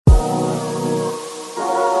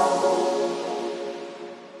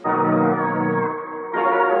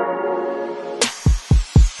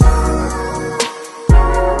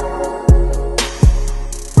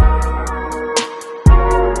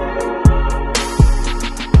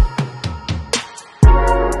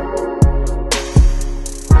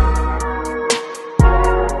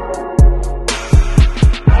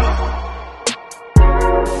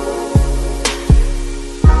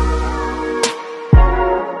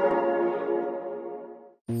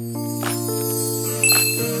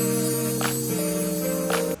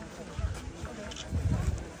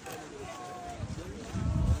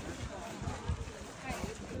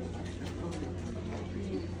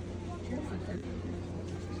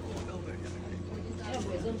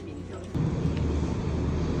Ang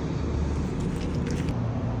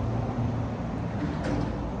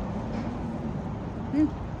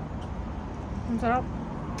sarap.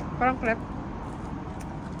 Parang crepe.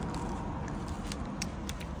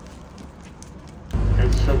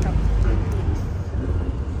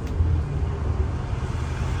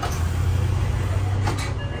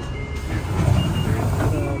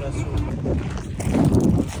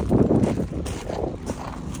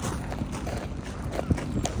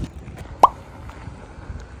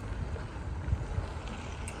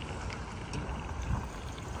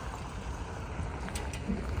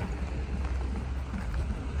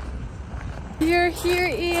 We're here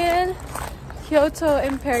in Kyoto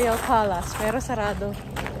Imperial Palace, pero sarado.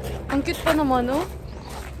 Ang cute pa naman, oh.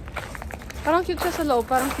 Parang cute siya sa loob,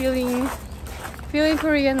 parang feeling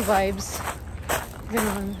Korean vibes.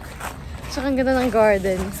 Ganon. Tsaka ang ganda ng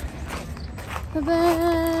garden. And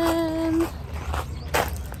then,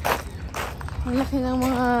 ang laki ng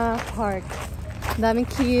mga park. Daming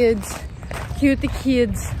kids. Cutie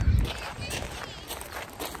kids.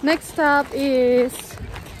 Next stop is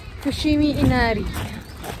Fushimi Inari.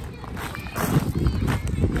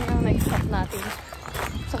 Yan ang next stop natin.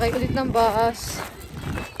 Sakay ulit ng bus.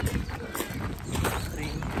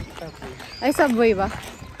 Ay, subway ba?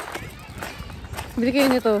 Bili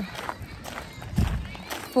kayo nito.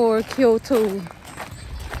 For Kyoto.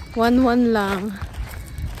 1-1 lang.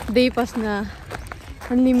 Day pass na.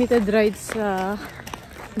 Unlimited rides sa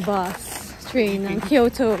bus. Train ng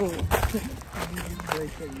Kyoto.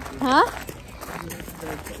 Ha?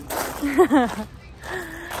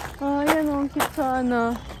 Ayan, ang cute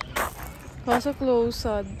sana. Kaso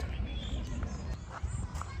closed.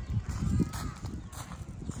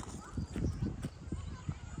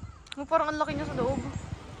 Parang ang laki niya sa loob.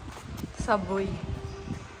 Subway.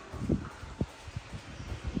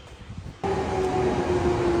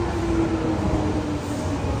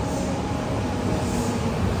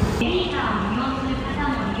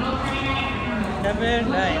 Number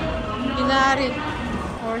 9. Inari.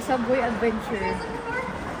 Or Subway Adventure.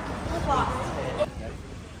 Ito.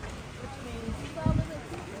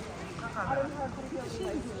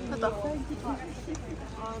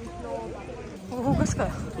 Hugas ka.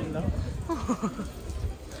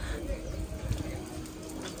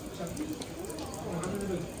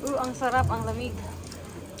 Ang sarap, ang lamig.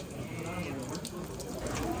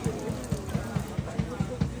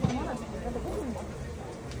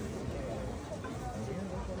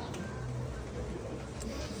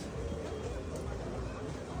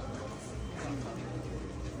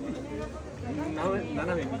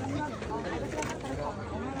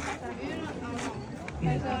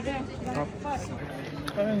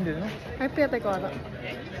 Ay, piyatay ko ata.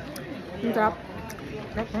 Ang sarap.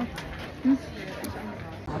 Sarap, ha?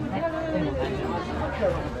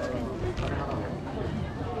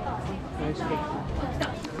 Nice cake.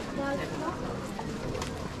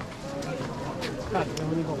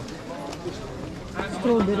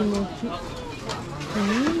 Strawberry mochi.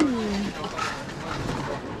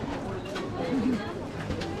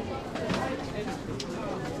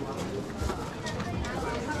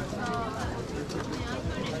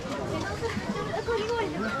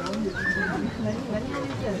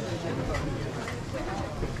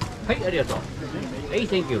 Hey, arigato. Hey,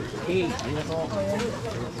 thank you. Hey, arigato.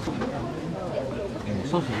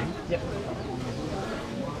 Saucy? Yeah.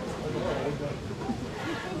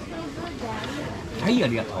 Hey,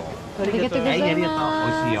 arigato. Arigato Hey, arigato. gozaimasu.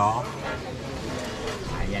 Oishii yo.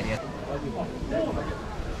 Hey, arigato.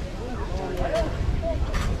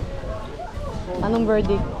 Anong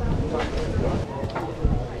verdict?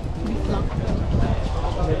 Beef lang.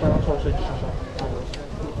 May parang sausage siya.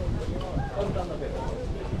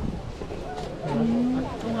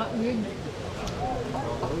 Oo nga, weird.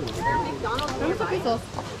 Ano sa pisos?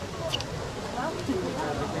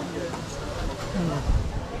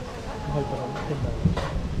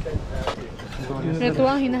 Ito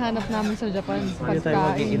ang hinahanap namin sa Japan.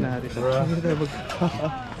 Pagkain.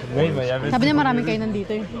 Sabi niya maraming kainan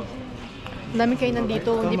dito eh. Daming kainan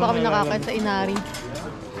dito. Hindi pa kami nakakain sa Inari.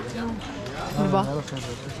 Diba?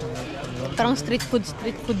 Parang street food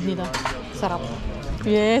nila. Sarap.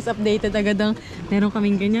 Yes, updated agad ang meron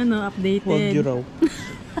kaming ganyan, no? Updated. Huwag yun raw.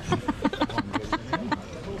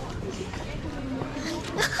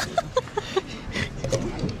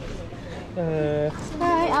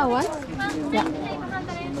 Hi, awan? Yeah.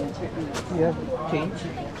 Yeah, change.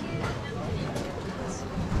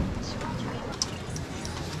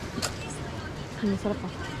 Sarap ah.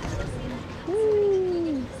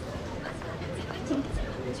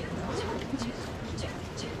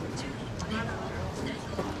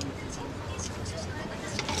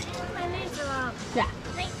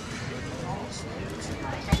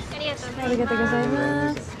 Arigatou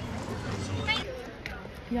gozaimasu.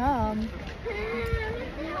 Yum.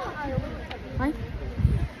 Ay.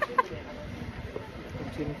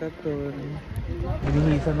 Chinkaton.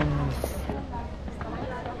 Binihisa ng...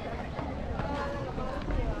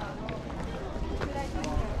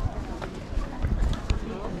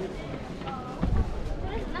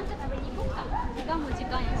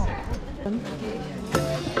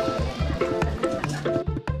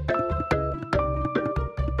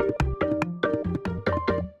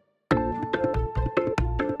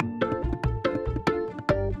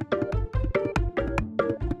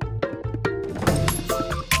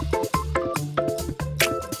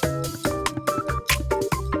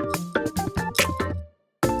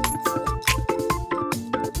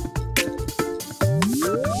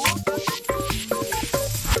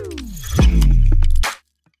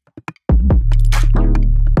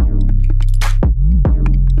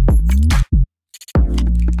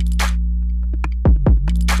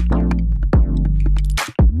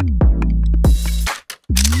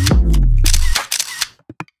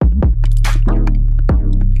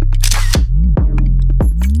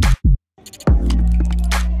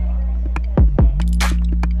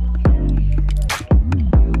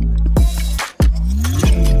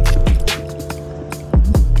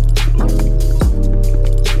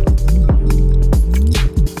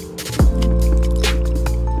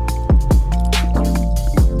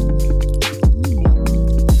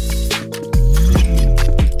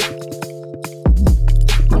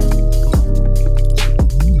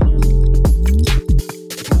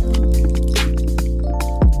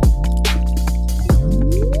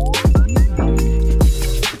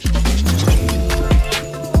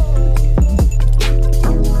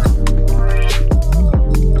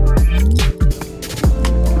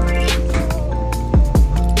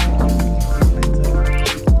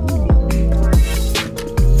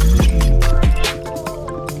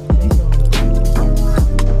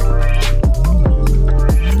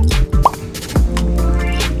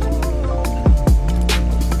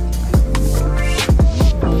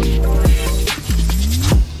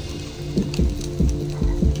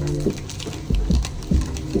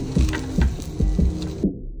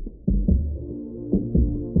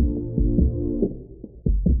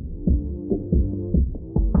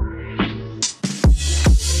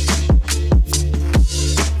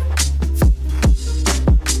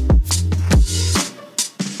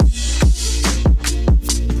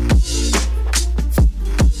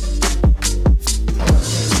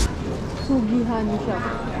 Sugihan siya.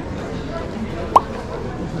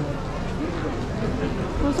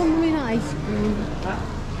 Parang saan bumili ng ice cream?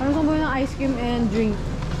 Parang saan bumili ng ice cream and drink?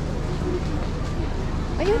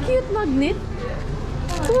 Ay, ang cute magnet!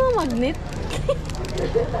 Ito mga magnet?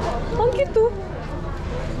 Ang cute to!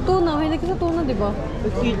 Tuna, may nagkasa tuna, di ba? The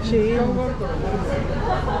keychain.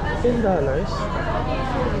 $10.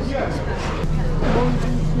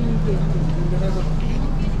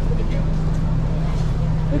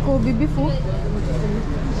 Ay, Kobe beef, oh.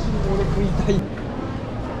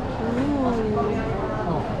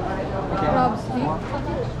 Crab stick.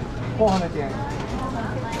 400 yen.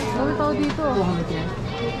 Dami tao dito. 200 yen.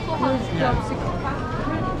 Here's crab stick.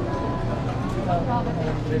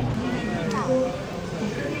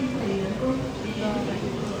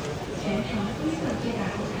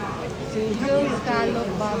 Single scallop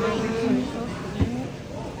barbecue sauce.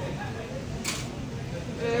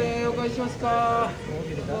 お借りしますか。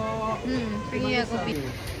Pingi ako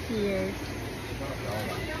here.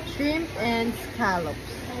 Shrimp and scallops.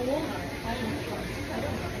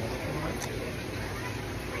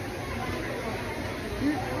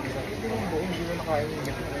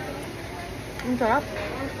 Ang sarap.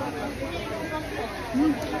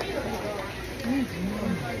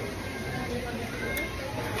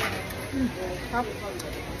 Sarap.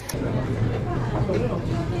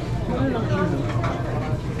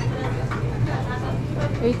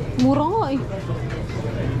 Mura nga eh.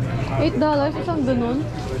 $8 isang ganun.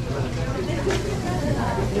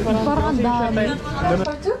 Parang ang dami.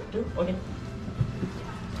 Okay.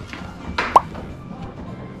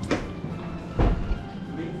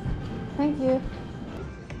 Thank you.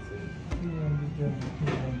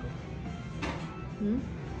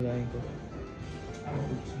 Hilahin ko.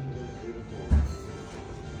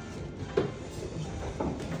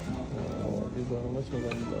 Diba? Mas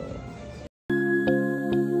maganda.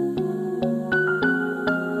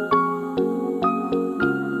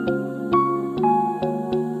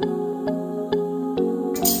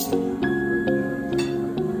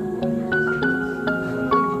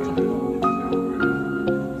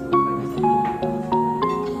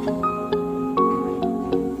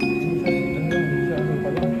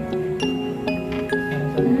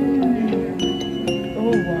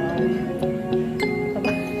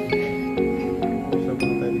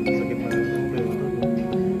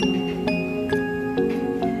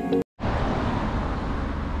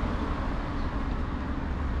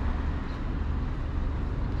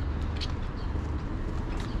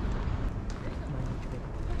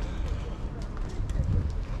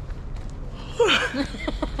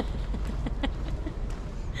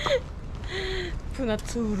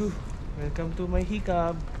 Punatsuru. Welcome to my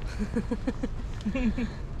hikab.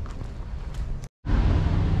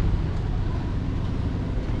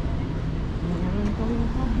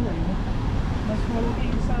 Mas malaki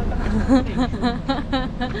sa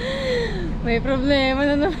May problema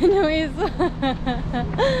na naman yung isa.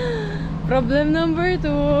 Problem number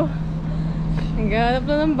 2. Naghahanap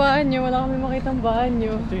na ng banyo. Wala kami makitang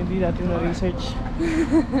banyo. Ito hindi natin na-research.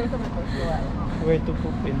 Where to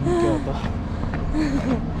poop in Kyoto.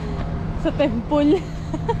 Sa temple.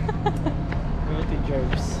 Where to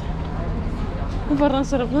Jervis. Parang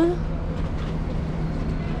sarap na.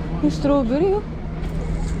 Yung strawberry, oh.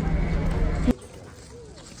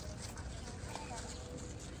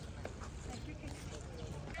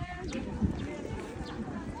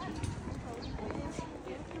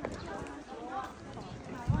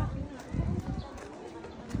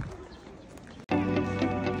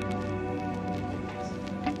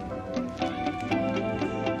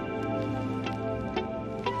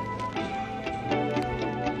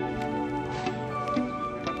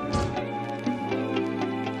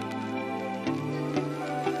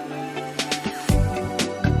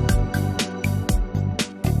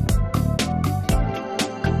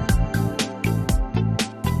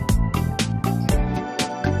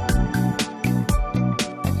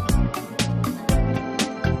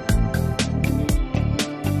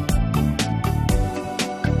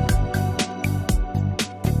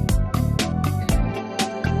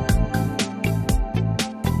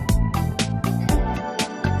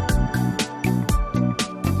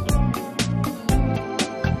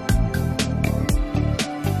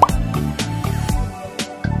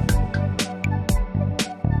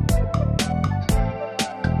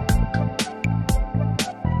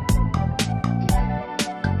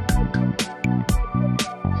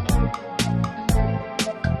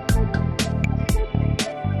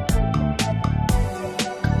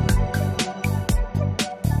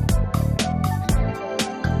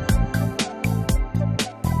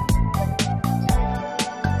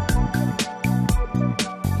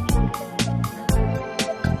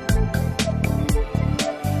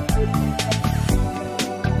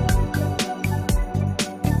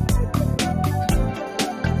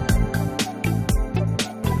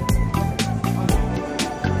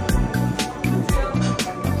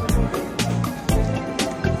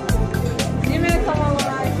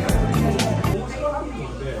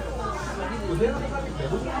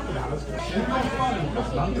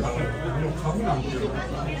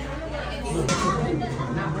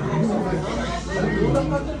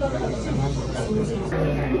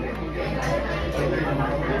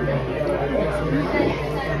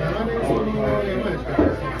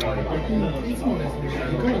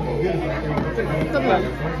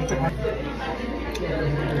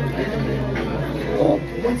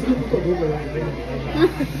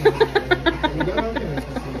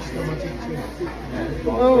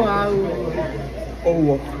 Oh wow. Oh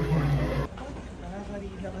wow.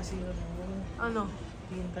 Nakakarila kasi Ano?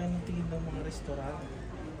 tingin tayo ng tingin ng mga restaurant.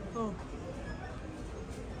 Oh.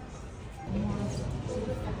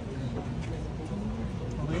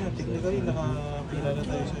 Okay na, technically nakapila na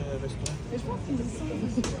tayo sa restaurant.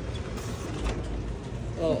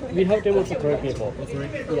 We have tables for 3 people.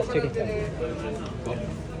 Yes, chicken.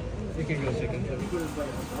 You can go second.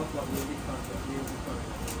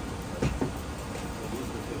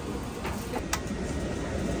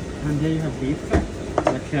 And there you have beef.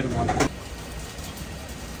 Let's share one.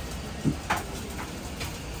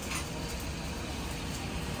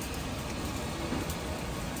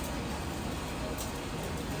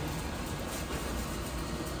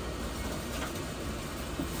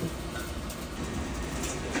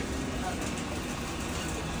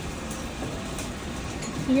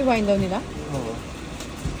 Yung wine daw nila? Oo.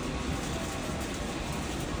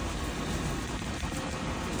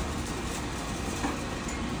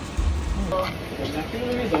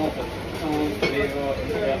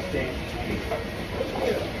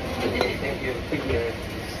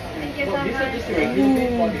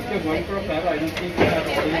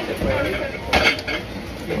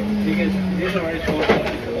 Because these are very short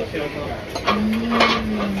and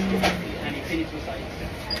you finish with sides.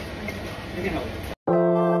 You can help.